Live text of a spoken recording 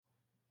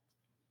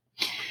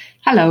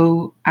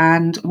Hello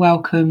and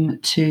welcome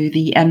to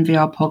the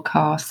NVR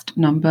podcast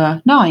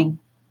number 9.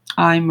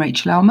 I'm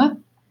Rachel Elmer.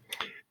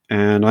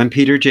 And I'm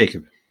Peter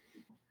Jacob.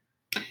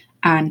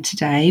 And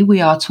today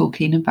we are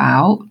talking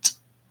about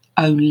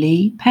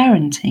only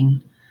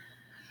parenting.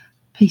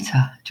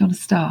 Peter, do you want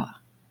to start?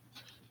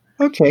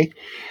 Okay.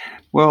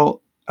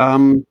 Well,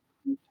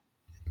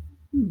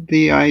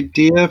 the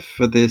idea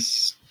for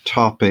this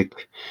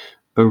topic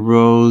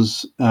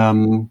arose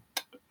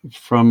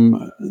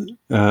from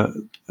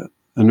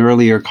an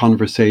earlier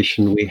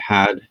conversation we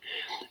had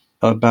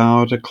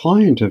about a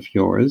client of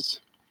yours,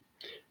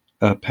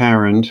 a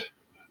parent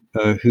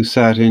who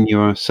sat in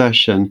your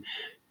session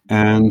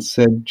and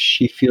said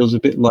she feels a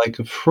bit like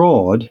a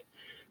fraud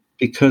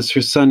because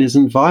her son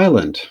isn't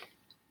violent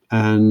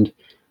and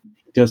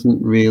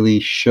doesn't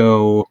really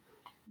show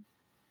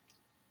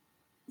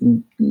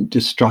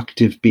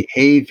destructive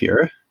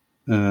behavior.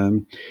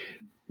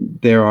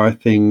 There are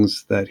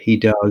things that he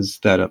does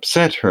that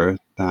upset her,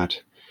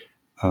 that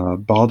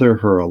bother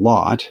her a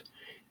lot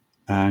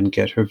and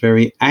get her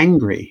very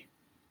angry.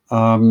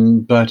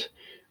 But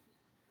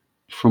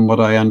from what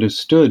I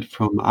understood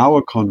from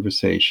our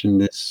conversation,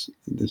 this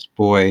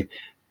boy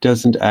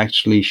doesn't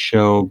actually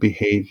show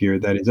behavior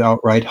that is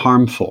outright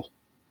harmful.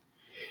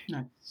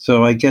 No.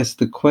 So I guess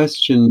the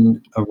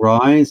question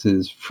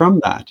arises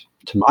from that,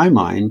 to my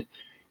mind,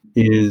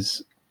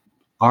 is,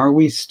 are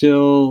we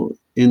still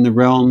in the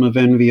realm of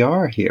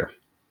NVR here?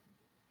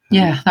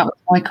 Yeah, that was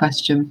my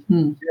question.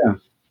 Yeah.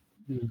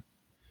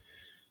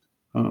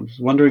 I was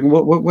wondering,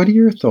 what are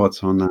your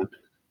thoughts on that?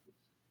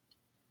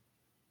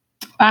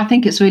 I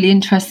think it's really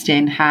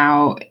interesting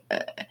how,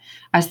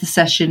 as the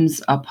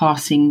sessions are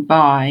passing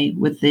by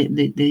with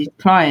the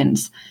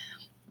clients,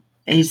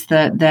 is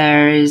that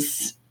there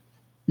is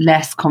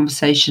less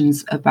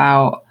conversations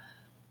about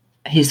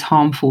his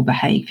harmful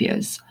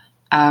behaviours.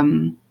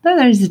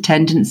 There is a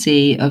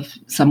tendency of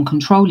some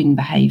controlling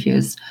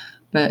behaviours,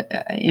 but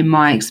in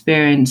my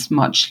experience,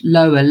 much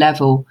lower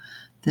level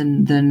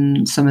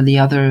than some of the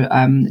other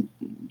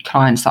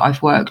clients that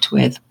I've worked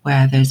with,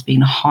 where there's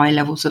been high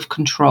levels of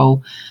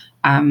control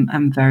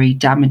and very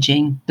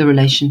damaging the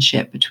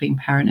relationship between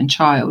parent and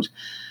child.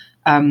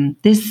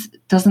 This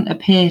doesn't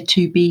appear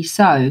to be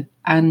so,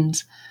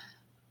 and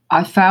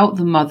I felt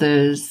the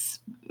mother's,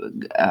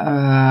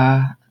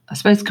 I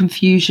suppose,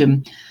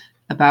 confusion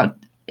about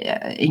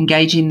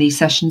engaging these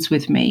sessions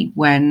with me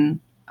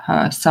when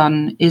her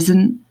son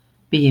isn't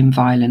being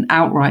violent,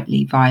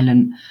 outrightly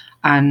violent,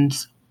 and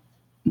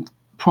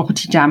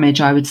property damage,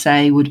 I would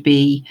say, would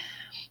be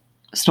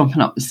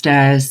stomping up the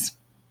stairs,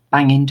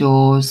 banging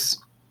doors,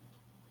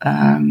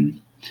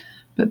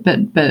 but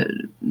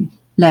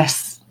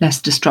less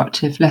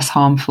destructive, less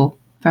harmful,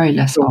 very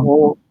less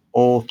harmful.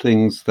 All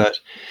things that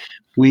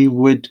we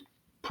would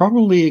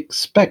probably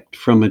expect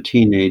from a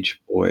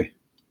teenage boy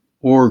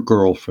or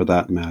girl, for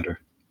that matter.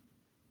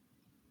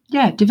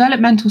 Yeah,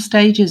 developmental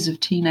stages of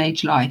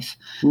teenage life.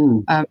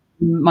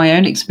 My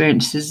own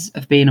experiences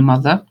of being a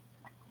mother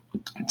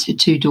to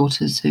 2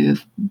 daughters who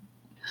have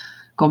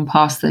gone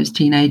past those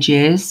teenage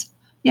years.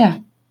 Yeah,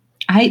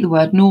 I hate the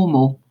word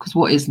normal, because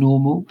what is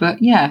normal?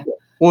 But yeah.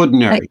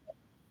 Ordinary.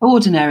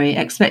 Ordinary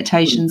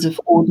expectations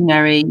of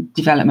ordinary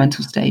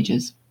developmental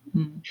stages.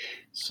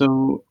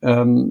 So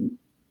a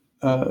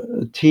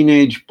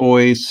teenage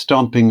boy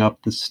stomping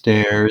up the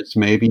stairs,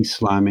 maybe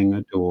slamming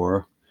a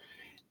door,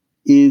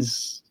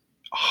 is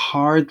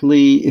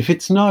hardly, if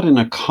it's not in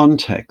a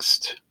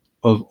context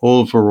of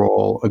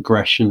overall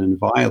aggression and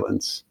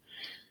violence,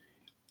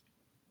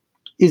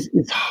 is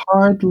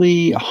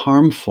hardly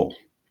harmful,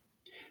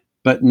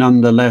 but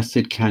nonetheless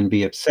it can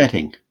be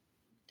upsetting.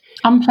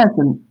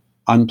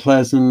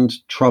 Unpleasant,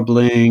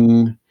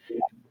 troubling.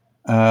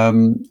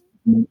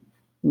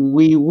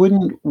 We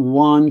wouldn't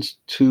want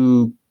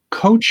to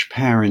coach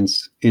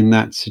parents in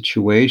that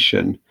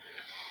situation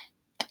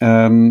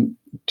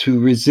to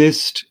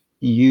resist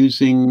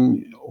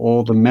using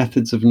all the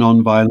methods of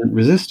nonviolent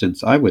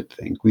resistance, I would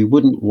think. We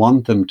wouldn't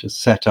want them to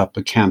set up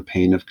a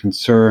campaign of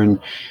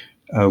concern.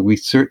 We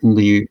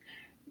certainly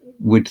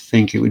would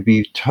think it would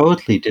be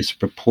totally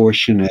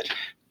disproportionate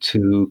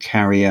to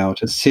carry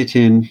out a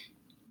sit-in,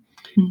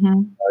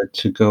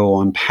 to go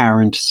on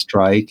parent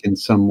strike in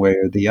some way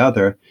or the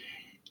other.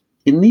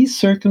 In these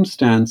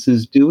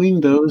circumstances, doing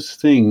those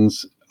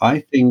things, I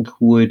think,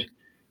 would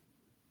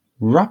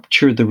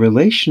rupture the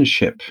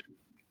relationship.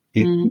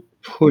 It would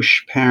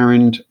push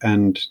parent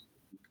and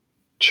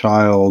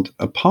child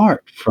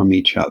apart from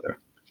each other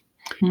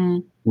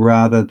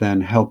rather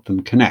than help them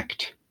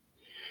connect.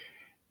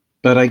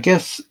 But I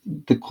guess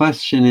the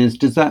question is,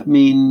 does that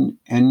mean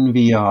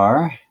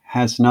NVR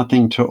has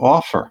nothing to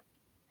offer?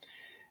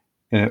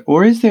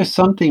 Or is there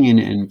something in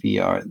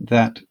NVR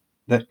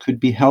that could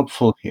be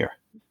helpful here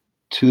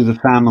to the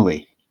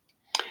family?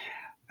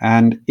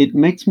 And it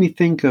makes me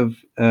think of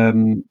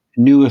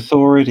New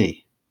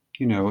Authority,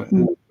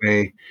 the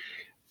way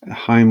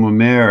Chaim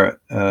Omer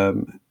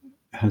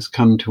has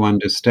come to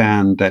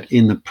understand that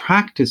in the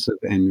practice of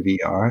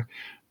NVR,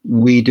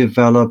 we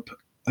develop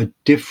a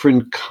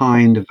different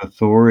kind of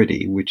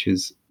authority, which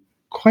is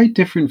quite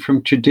different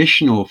from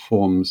traditional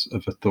forms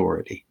of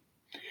authority.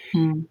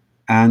 Mm.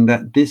 And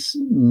that this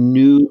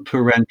new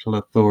parental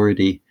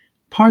authority,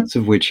 parts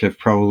of which have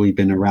probably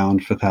been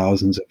around for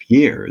thousands of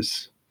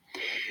years,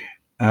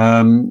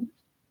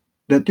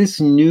 that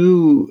this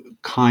new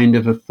kind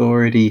of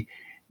authority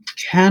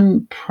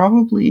can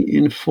probably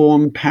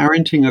inform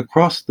parenting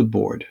across the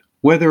board,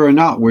 whether or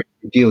not we're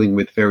dealing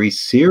with very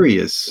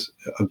serious,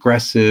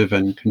 aggressive,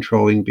 and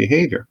controlling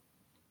behavior.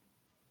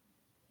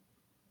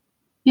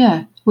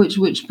 Yeah,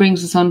 which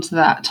brings us on to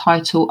that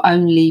title,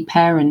 Only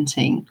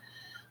Parenting.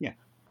 Yeah.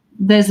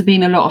 There's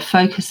been a lot of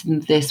focus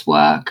in this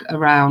work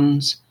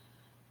around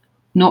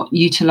not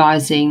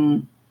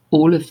utilising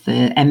all of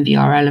the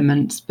MVR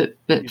elements, but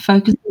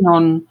focusing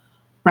on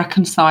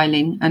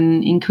reconciling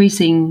and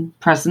increasing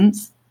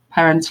presence,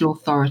 parental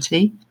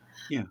authority,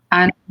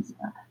 and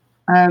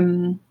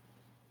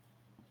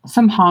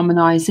some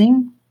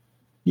harmonising,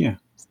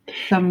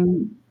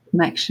 some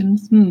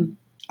connections.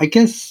 I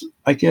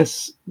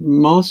guess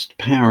most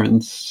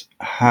parents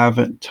have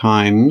at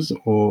times,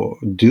 or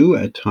do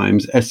at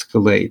times,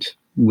 escalate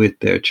with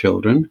their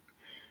children.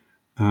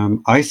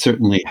 I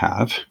certainly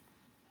have.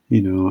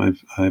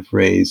 I've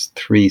raised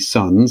 3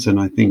 sons, and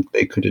I think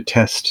they could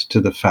attest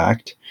to the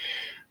fact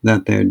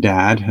that their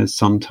dad has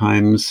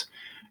sometimes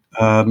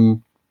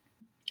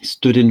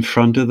stood in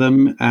front of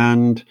them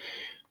and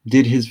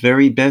did his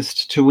very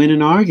best to win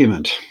an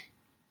argument.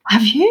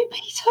 Have you,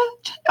 Peter?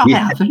 I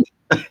haven't.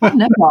 I've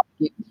never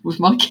argued with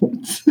my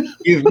kids.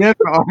 You've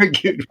never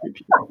argued with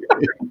your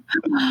kids?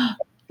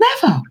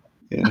 Never.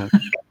 Yeah.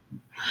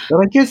 But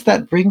I guess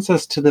that brings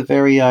us to the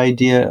very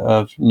idea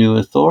of new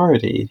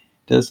authority,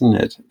 doesn't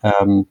it?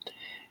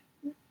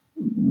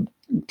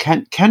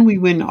 Can we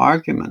win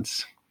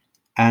arguments?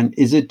 And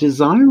is it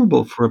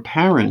desirable for a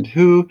parent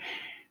who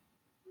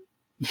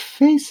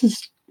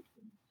faces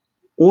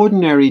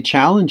ordinary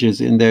challenges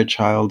in their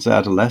child's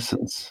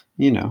adolescence,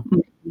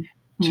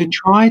 to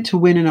try to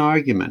win an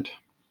argument?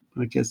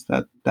 I guess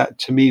that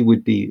to me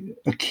would be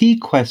a key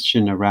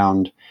question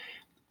around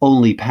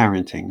only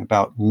parenting,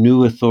 about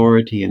new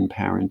authority in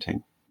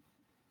parenting.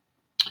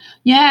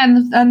 Yeah,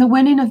 and the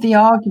winning of the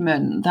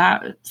argument,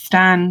 that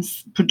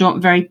stands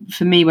very,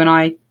 for me, when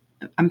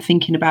I'm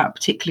thinking about a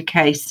particular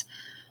case,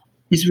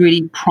 is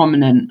really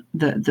prominent,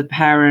 that the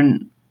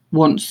parent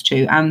wants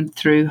to, and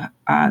through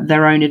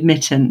their own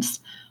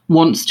admittance,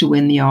 wants to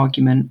win the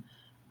argument,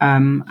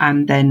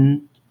 and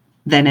then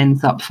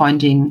ends up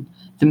finding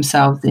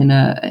themselves in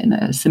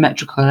a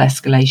symmetrical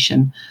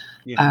escalation.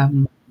 Yeah.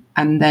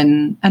 And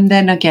then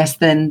I guess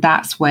then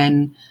that's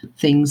when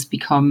things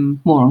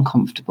become more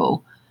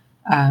uncomfortable,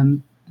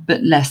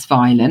 but less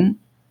violent.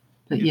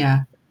 But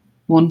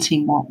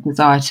wanting that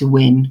desire to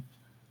win.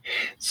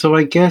 So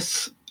I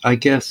guess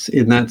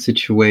in that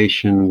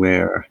situation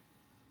where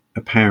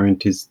a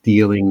parent is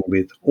dealing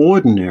with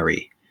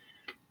ordinary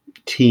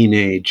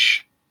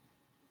teenage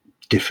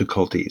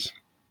difficulties,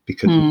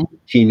 because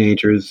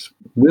teenagers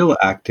will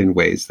act in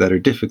ways that are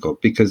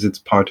difficult because it's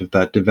part of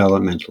that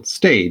developmental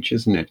stage,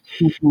 isn't it?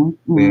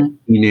 Where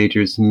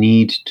teenagers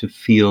need to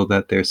feel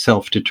that they're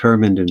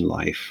self-determined in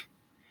life,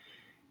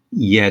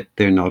 yet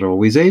they're not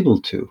always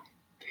able to.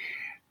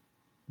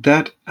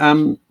 That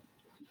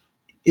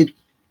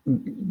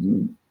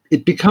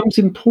it becomes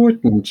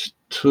important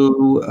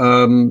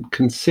to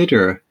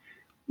consider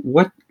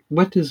what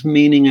does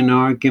winning an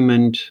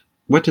argument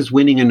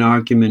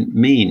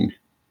mean?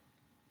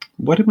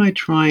 What am I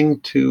trying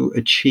to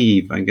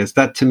achieve? I guess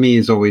that to me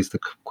is always the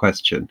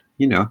question.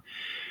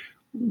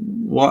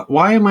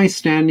 Why am I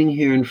standing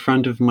here in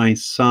front of my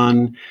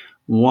son?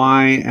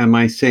 Why am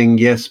I saying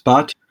yes,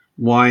 but?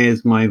 Why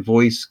is my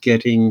voice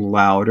getting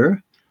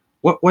louder?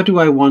 What do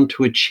I want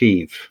to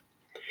achieve?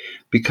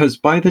 Because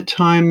by the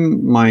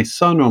time my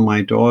son or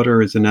my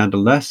daughter is an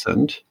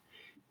adolescent,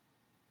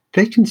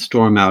 they can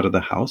storm out of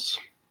the house.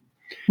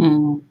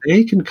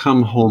 They can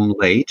come home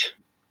late,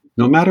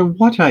 no matter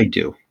what I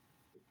do.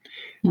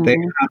 They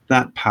have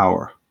that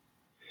power.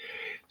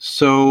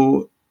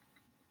 So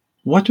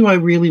what do I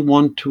really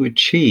want to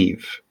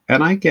achieve?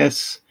 And I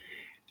guess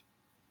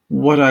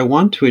what I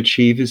want to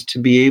achieve is to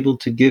be able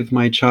to give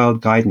my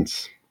child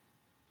guidance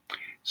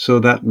so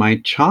that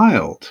my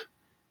child,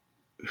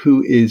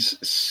 who is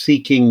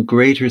seeking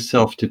greater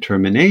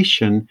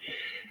self-determination,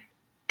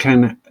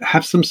 can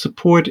have some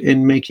support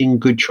in making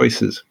good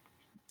choices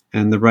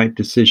and the right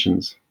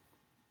decisions.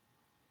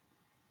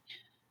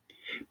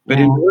 But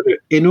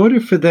in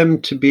order for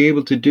them to be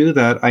able to do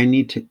that, I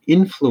need to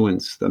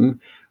influence them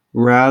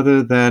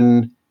rather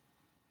than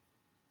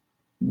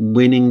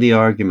winning the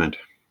argument.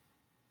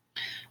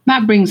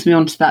 That brings me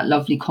on to that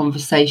lovely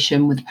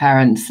conversation with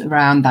parents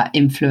around that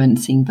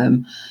influencing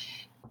them.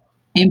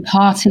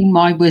 Imparting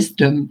my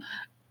wisdom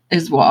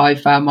is what I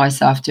found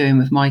myself doing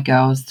with my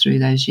girls through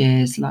those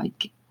years,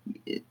 like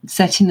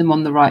setting them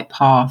on the right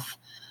path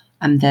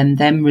and then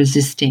them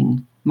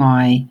resisting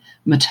my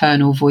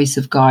maternal voice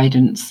of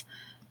guidance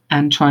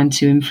and trying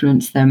to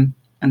influence them,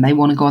 and they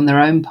want to go on their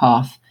own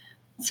path.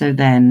 So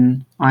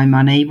then I'm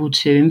unable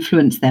to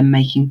influence them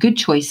making good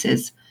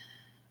choices.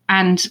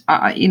 And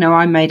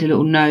I made a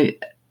little note.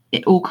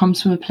 It all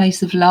comes from a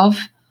place of love,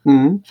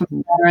 from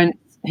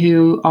parents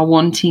who are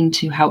wanting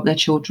to help their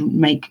children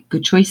make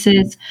good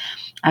choices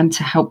and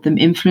to help them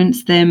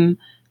influence them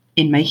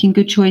in making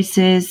good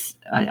choices.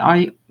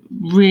 I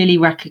really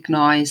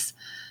recognise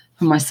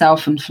from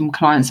myself and from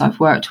clients I've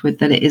worked with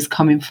that it is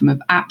coming from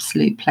an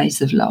absolute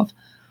place of love.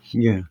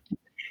 Yeah.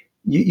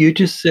 You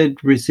just said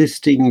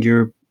resisting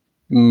your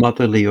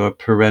motherly or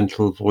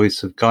parental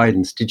voice of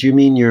guidance. Did you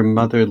mean your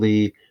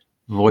motherly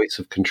voice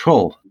of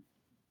control?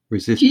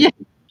 Resisting? Yeah.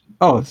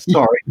 Oh,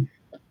 sorry.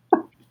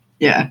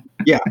 Yeah.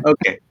 Yeah.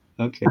 Okay.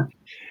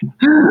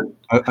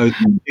 I was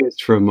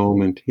confused for a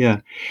moment.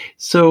 Yeah.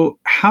 So,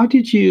 how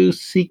did you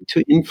seek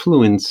to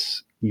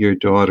influence your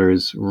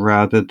daughters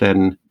rather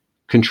than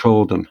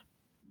control them?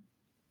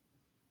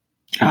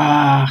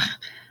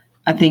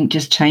 I think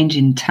just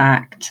changing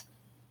tact,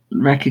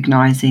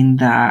 recognizing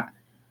that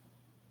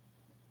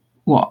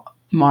what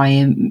my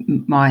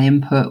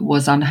input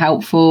was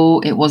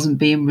unhelpful, it wasn't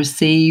being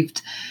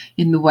received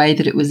in the way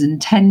that it was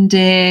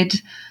intended,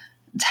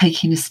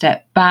 taking a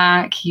step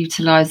back,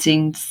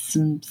 utilizing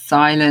some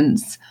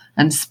silence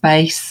and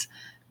space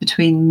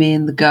between me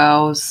and the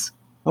girls.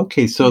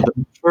 Okay, so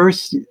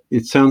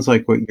it sounds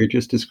like what you're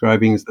just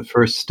describing is the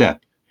first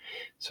step.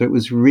 So it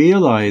was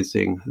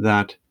realizing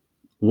that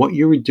what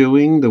you were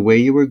doing, the way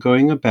you were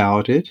going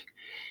about it,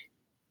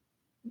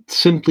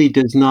 simply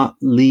does not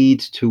lead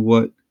to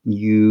what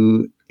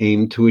you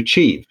aim to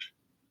achieve.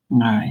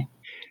 No.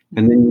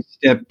 And then you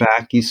step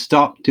back, you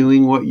stop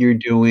doing what you're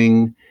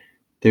doing.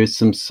 There's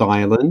some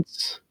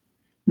silence.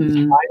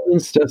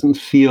 Silence doesn't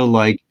feel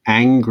like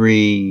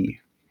angry,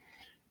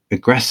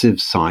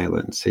 aggressive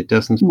silence. It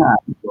doesn't feel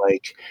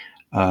like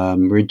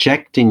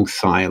rejecting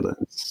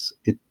silence.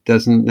 It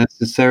doesn't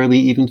necessarily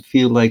even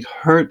feel like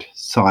hurt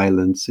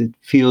silence. It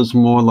feels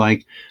more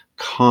like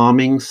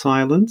calming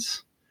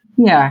silence.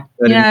 Yeah.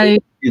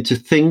 You to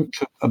think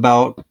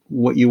about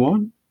what you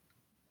want.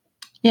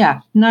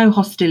 Yeah. No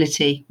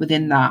hostility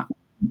within that.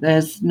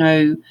 There's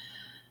no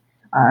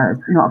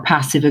not a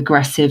passive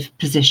aggressive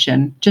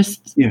position.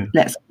 Just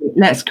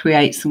let's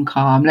create some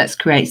calm. Let's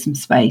create some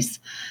space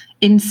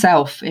in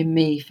self, in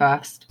me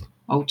first,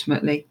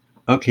 ultimately.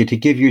 Okay, to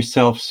give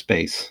yourself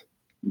space.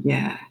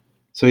 Yeah.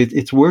 So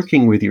it's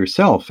working with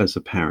yourself as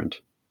a parent.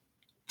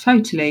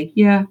 Totally.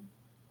 Yeah.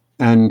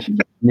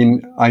 And I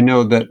mean, I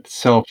know that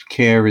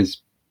self-care is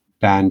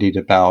bandied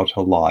about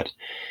a lot,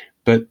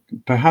 but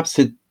perhaps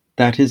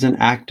that is an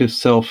act of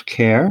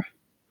self-care.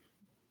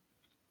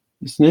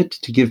 Isn't it?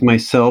 To give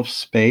myself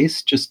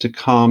space, just to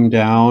calm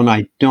down.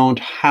 I don't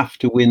have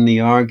to win the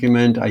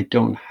argument. I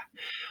don't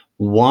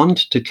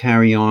want to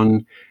carry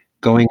on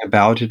going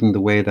about it in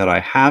the way that I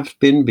have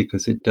been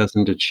because it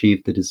doesn't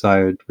achieve the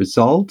desired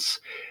results.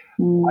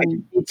 I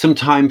need some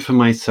time for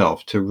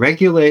myself to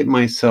regulate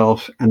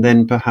myself and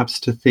then perhaps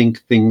to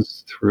think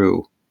things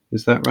through.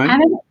 Is that right?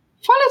 And it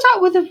followed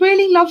up with a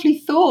really lovely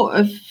thought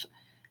of,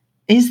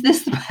 is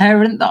this the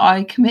parent that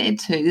I committed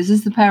to? Is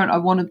this the parent I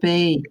want to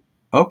be?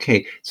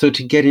 Okay, so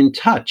to get in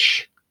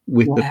touch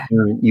with the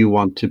parent you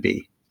want to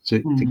be, to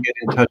get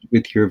in touch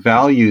with your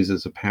values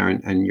as a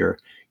parent and your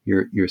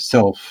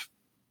self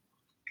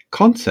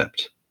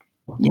concept.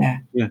 Yeah.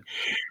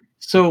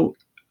 So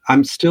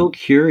I'm still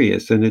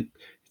curious, and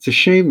it's a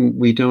shame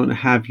we don't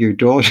have your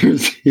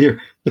daughters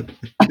here.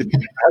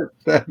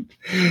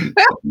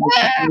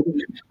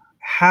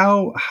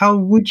 How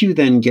would you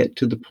then get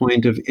to the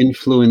point of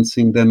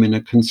influencing them in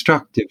a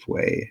constructive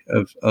way,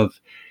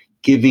 of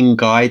giving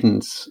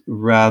guidance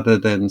rather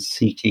than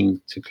seeking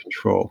to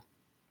control?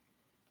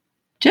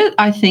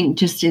 I think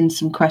just in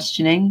some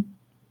questioning.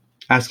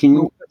 Asking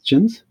them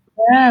questions?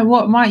 Yeah,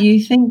 what might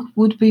you think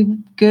would be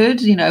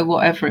good?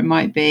 Whatever it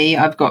might be.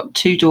 I've got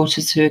two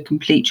daughters who are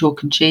complete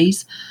chalk and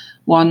cheese.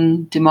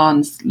 One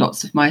demands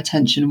lots of my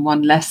attention and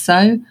one less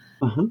so.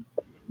 Uh-huh.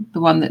 The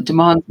one that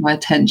demands my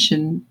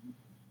attention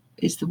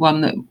is the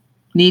one that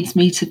needs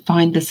me to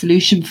find the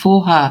solution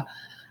for her.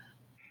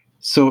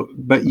 So,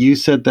 but you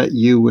said that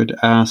you would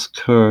ask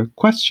her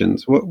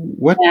questions.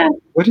 What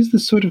is the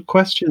sort of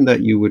question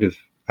that you would have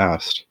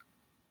asked?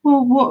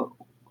 Well,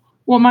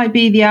 what might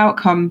be the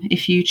outcome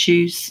if you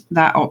choose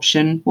that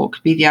option? What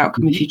could be the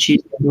outcome if you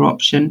choose the other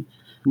option?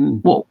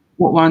 What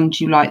one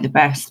do you like the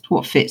best?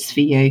 What fits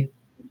for you?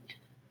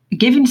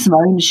 Giving some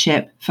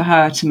ownership for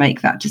her to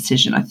make that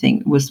decision, I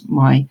think, was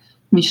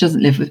she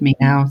doesn't live with me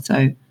now,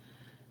 so.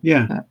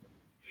 Yeah.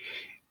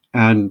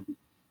 And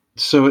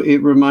so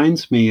it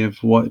reminds me of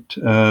what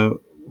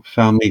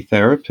family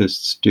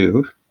therapists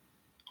do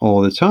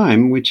all the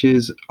time, which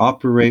is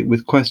operate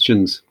with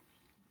questions.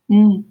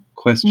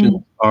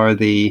 Questions are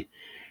the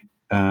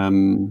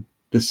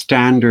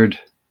standard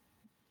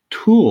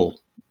tool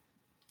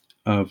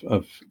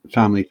of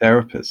family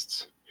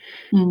therapists.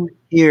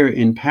 Here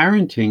in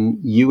parenting,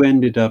 you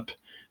ended up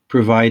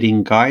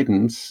providing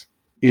guidance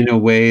in a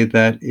way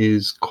that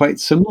is quite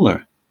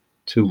similar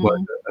to what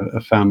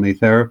a family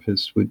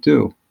therapist would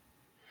do.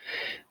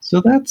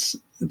 So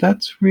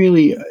that's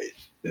really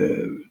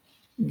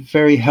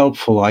very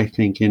helpful, I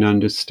think, in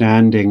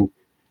understanding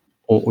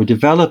or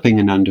developing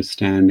an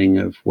understanding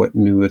of what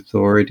new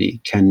authority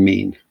can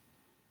mean.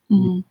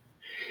 Mm.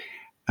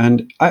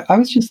 And I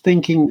was just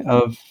thinking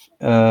of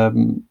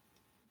the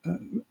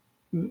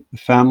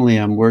family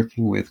I'm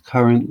working with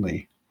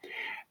currently.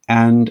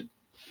 And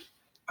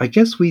I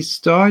guess we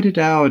started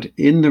out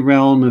in the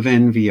realm of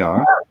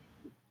NVR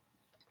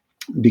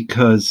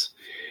because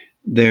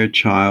their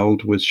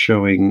child was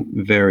showing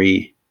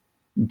very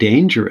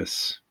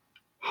dangerous,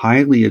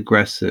 highly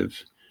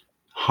aggressive,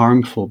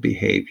 harmful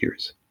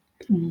behaviors.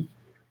 Mm.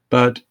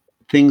 But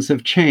things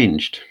have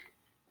changed.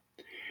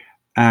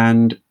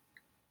 And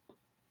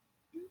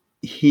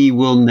he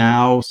will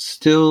now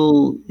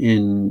still,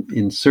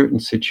 in certain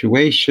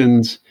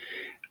situations,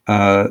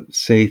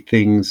 say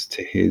things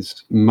to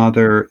his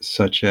mother,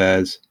 such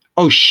as,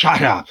 "Oh,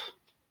 shut up."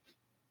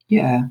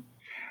 Yeah.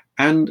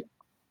 And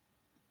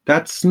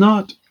that's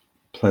not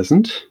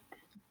pleasant.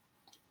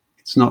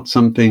 It's not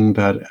something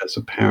that, as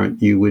a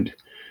parent, you would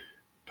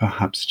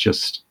perhaps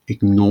just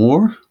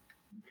ignore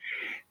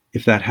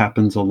if that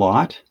happens a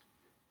lot.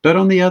 But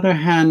on the other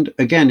hand,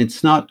 again,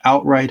 it's not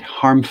outright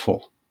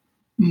harmful.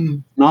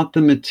 Mm. Not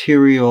the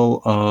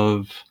material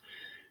of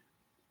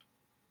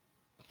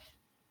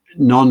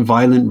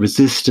nonviolent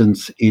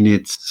resistance in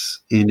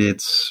its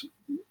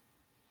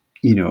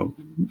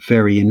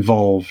very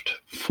involved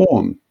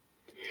form.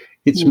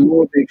 It's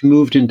more they've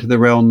moved into the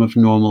realm of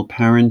normal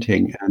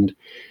parenting. And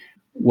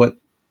what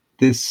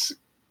this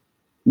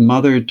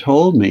mother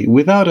told me,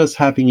 without us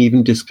having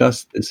even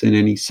discussed this in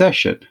any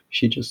session,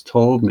 she just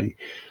told me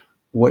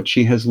what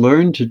she has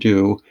learned to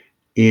do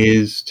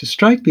is to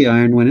strike the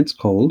iron when it's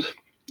cold.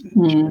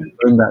 Mm. She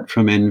learned that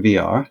from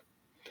NVR.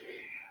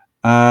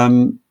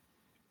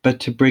 But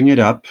to bring it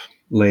up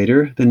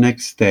later the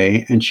next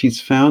day, and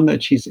she's found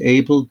that she's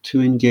able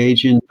to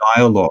engage in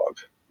dialogue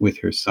with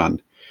her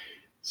son.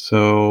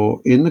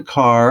 So in the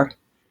car,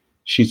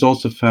 she's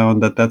also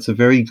found that that's a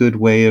very good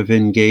way of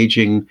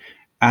engaging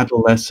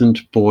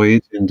adolescent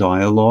boys in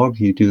dialogue.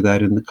 You do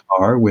that in the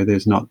car where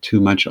there's not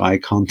too much eye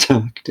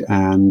contact,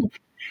 and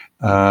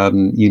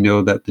you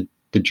know that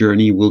the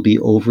journey will be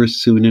over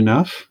soon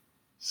enough,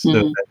 so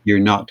that you're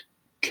not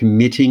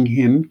committing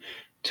him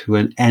to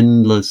an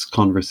endless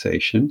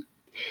conversation.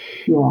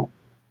 Yeah.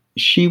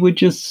 She would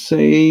just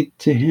say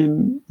to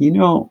him,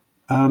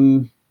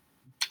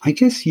 I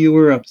guess you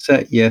were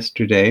upset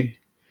yesterday,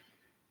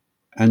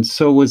 and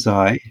so was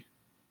I.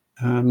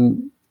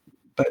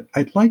 But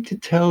I'd like to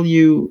tell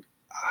you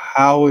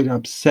how it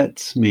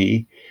upsets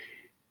me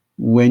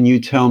when you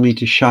tell me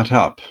to shut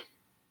up.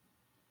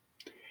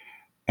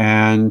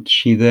 And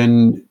she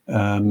then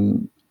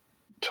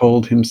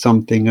told him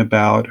something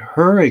about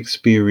her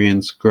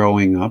experience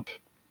growing up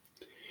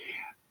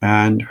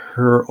and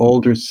her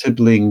older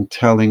sibling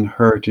telling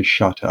her to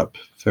shut up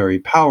very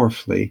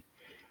powerfully,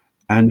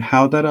 and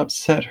how that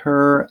upset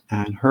her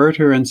and hurt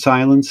her and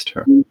silenced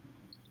her.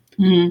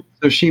 Mm.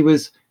 So she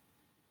was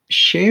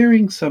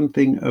sharing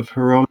something of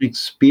her own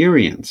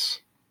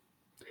experience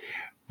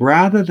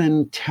rather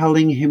than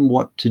telling him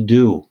what to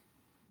do.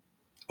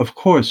 Of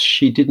course,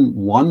 she didn't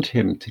want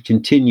him to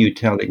continue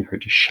telling her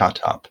to shut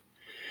up.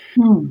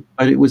 Mm.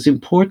 But it was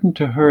important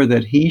to her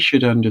that he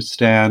should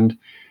understand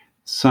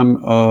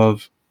some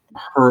of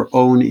her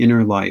own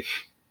inner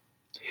life.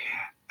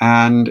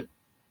 And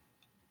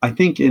I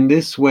think in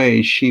this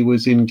way, she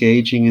was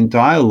engaging in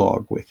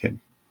dialogue with him.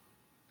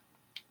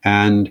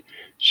 And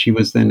she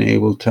was then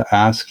able to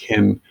ask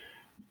him,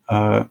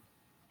 what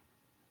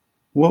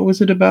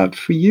was it about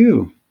for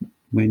you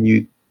when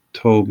you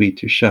told me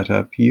to shut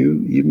up?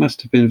 You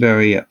must have been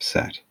very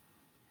upset.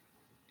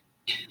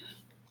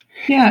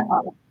 Yeah.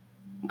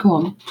 Go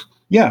on.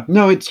 Yeah,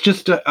 no, it's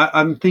just,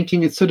 I'm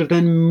thinking it's sort of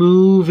then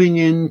moving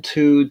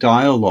into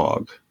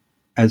dialogue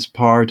as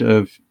part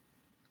of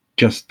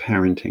just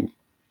parenting.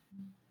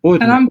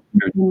 And I'm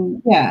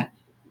thinking,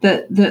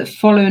 that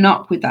following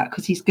up with that,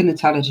 because he's going to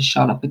tell her to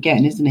shut up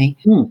again, isn't he?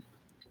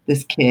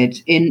 This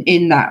kid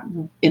in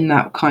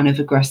that kind of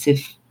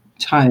aggressive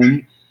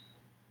tone,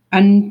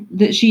 and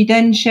that she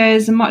then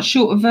shares a much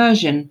shorter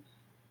version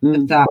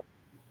of that,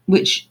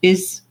 which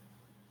is,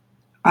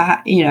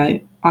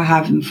 I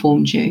have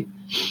informed you.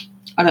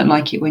 I don't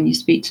like it when you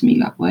speak to me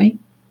that way.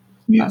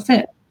 Yeah. That's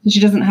it. She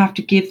doesn't have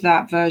to give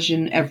that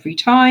version every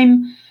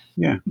time.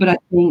 Yeah. But I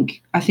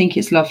think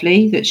it's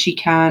lovely that she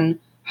can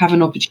have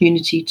an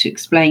opportunity to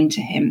explain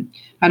to him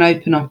and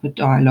open up a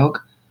dialogue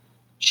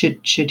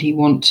should he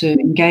want to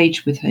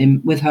engage with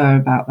her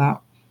about that.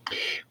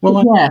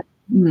 Well, I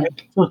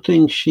also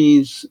think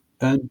she's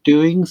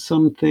doing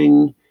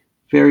something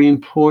very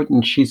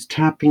important. She's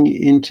tapping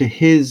into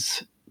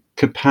his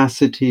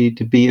capacity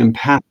to be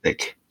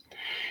empathic.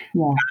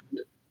 Yeah. And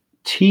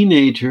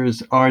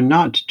teenagers are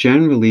not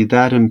generally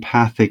that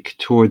empathic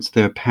towards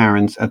their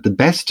parents at the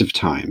best of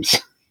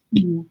times.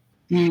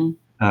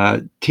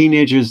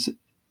 Teenagers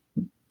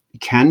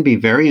can be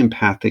very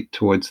empathic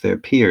towards their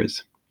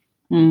peers.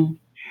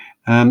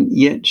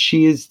 Yet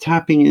she is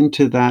tapping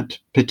into that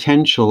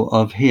potential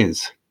of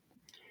his.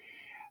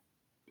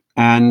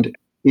 And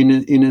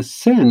in a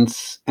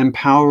sense,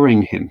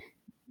 empowering him.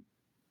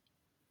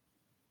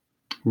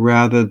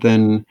 rather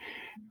than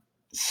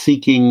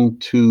seeking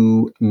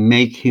to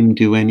make him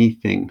do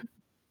anything.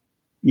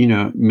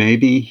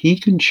 Maybe he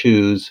can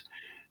choose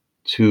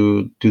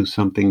to do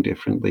something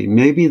differently.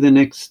 Maybe the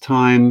next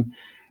time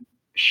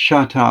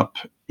shut up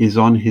is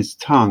on his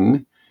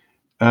tongue,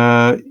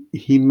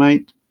 he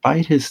might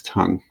bite his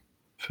tongue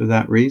for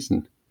that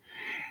reason,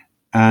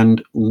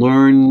 and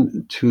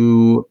learn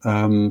to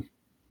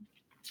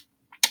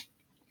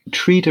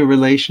treat a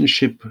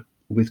relationship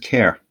with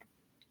care,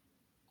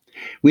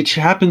 which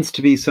happens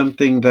to be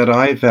something that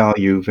I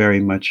value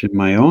very much in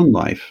my own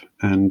life.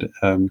 And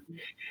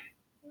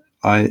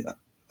I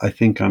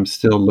think I'm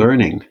still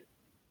learning,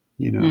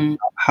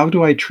 how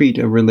do I treat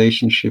a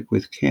relationship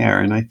with care?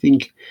 And I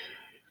think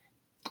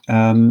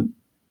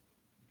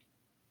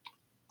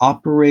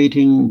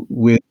operating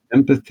with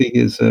empathy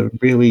is a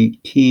really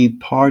key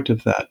part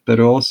of that, but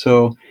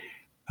also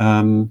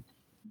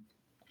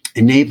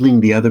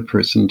enabling the other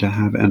person to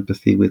have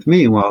empathy with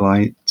me while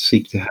I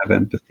seek to have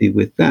empathy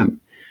with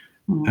them.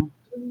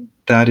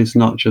 That is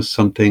not just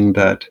something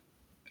that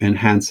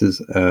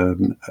enhances a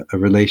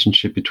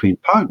relationship between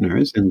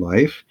partners in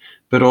life,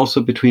 but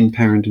also between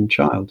parent and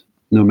child,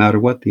 no matter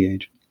what the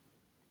age.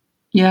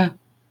 Yeah.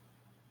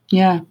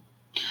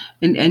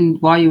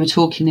 And while you were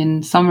talking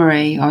in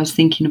summary, I was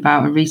thinking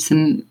about a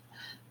recent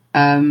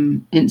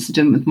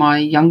incident with my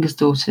youngest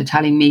daughter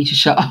telling me to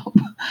shut up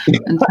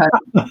and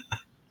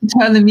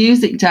turn the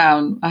music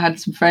down. I had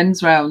some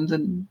friends round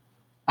and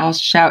I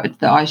shouted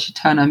that I should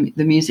turn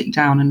the music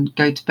down and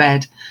go to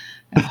bed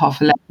at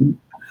 11:30.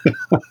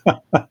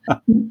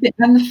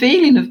 And the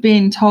feeling of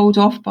being told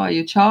off by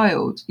your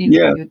child,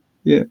 your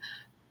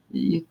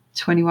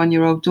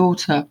 21-year-old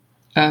daughter,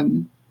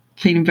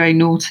 feeling very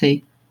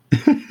naughty.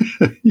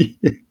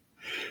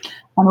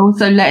 And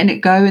also letting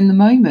it go in the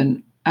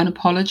moment and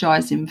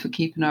apologising for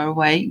keeping her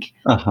awake,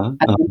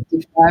 and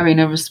declaring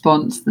a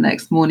response the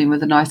next morning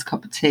with a nice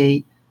cup of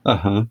tea.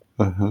 Yeah.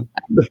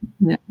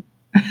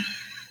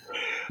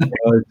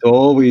 It's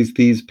always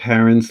these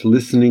parents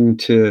listening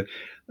to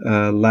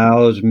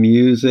loud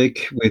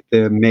music with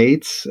their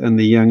mates and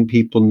the young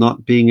people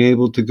not being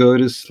able to go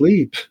to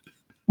sleep.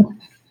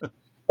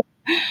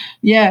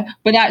 Yeah,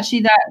 but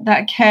actually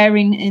that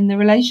caring in the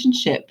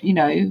relationship,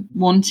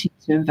 wanting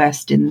to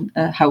invest in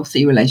a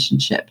healthy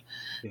relationship.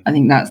 Yeah. I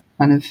think that's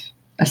kind of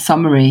a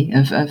summary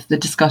of the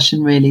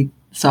discussion really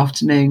this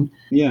afternoon.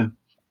 Yeah.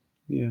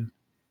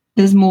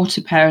 There's more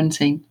to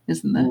parenting,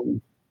 isn't there?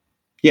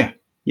 Yeah,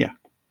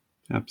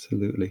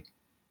 absolutely.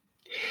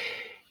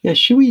 Yeah,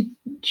 should we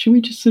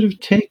just sort of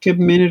take a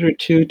minute or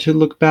two to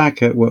look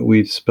back at what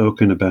we've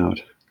spoken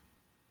about?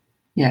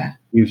 Yeah.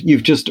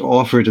 You've just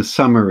offered a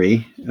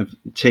summary of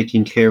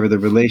taking care of the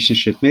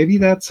relationship. Maybe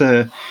that's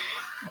a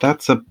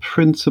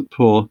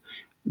principle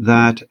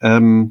that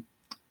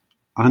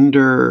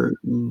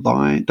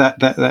underline that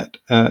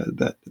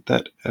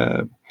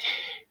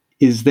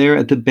is there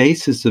at the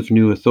basis of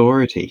New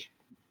Authority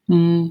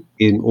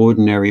in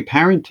ordinary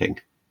parenting.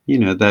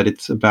 That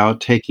it's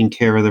about taking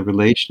care of the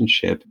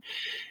relationship.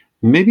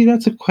 Maybe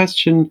that's a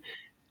question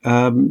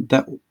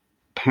that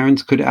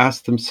parents could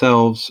ask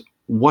themselves,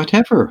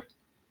 whatever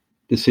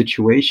the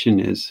situation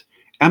is.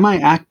 Am I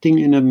acting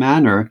in a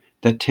manner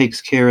that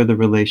takes care of the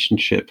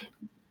relationship?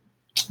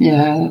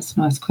 Yeah, that's a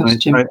nice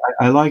question.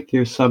 I like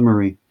your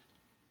summary.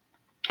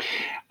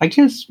 I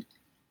guess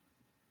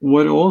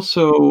what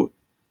also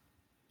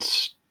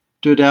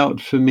stood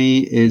out for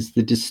me is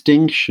the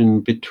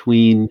distinction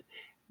between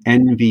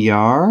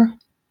NVR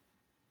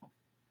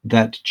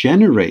that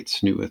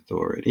generates New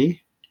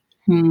Authority,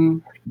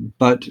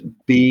 but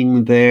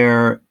being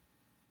there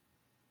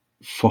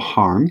for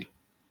harm,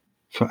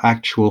 for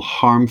actual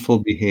harmful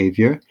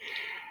behavior,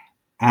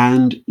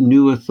 and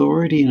New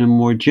Authority in a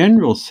more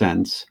general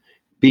sense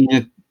being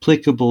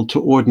applicable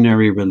to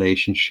ordinary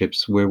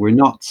relationships where we're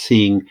not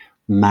seeing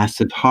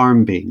massive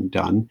harm being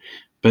done,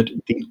 but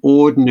the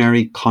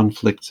ordinary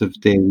conflicts of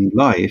daily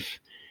life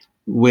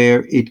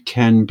where it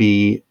can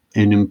be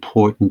an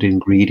important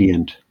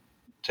ingredient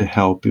to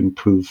help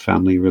improve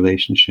family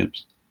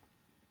relationships.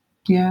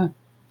 Yeah.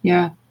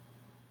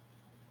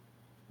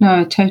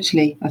 No,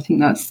 totally. I think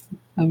that's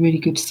a really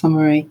good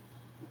summary.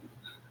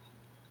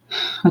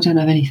 I don't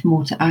have anything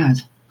more to add.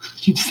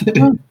 You've said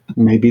it.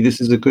 Maybe this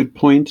is a good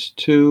point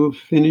to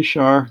finish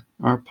our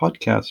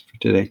podcast for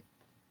today.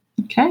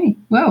 Okay.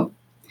 Well,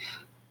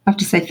 I have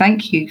to say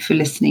thank you for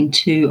listening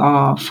to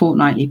our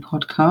fortnightly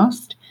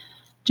podcast.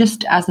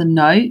 Just as a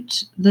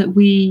note that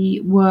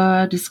we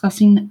were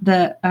discussing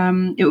that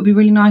it would be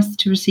really nice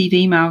to receive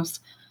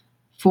emails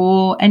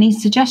for any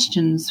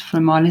suggestions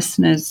from our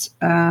listeners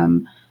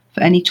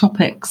for any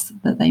topics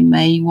that they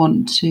may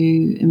want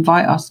to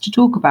invite us to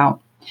talk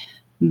about.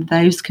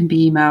 Those can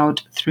be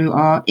emailed through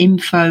our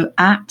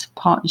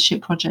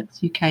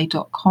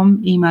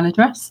info@partnershipprojectsuk.com email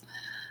address,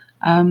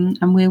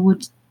 and we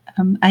would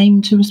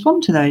aim to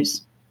respond to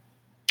those.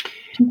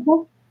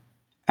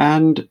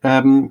 And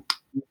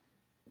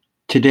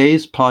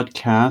today's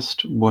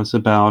podcast was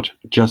about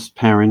just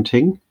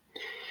parenting.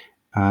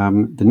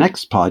 The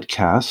next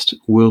podcast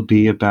will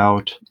be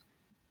about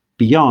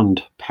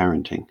beyond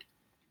parenting.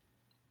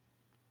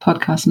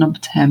 Podcast number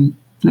 10.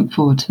 Look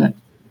forward to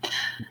it.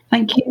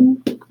 Thank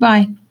you.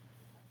 Bye.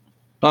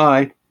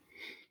 Bye.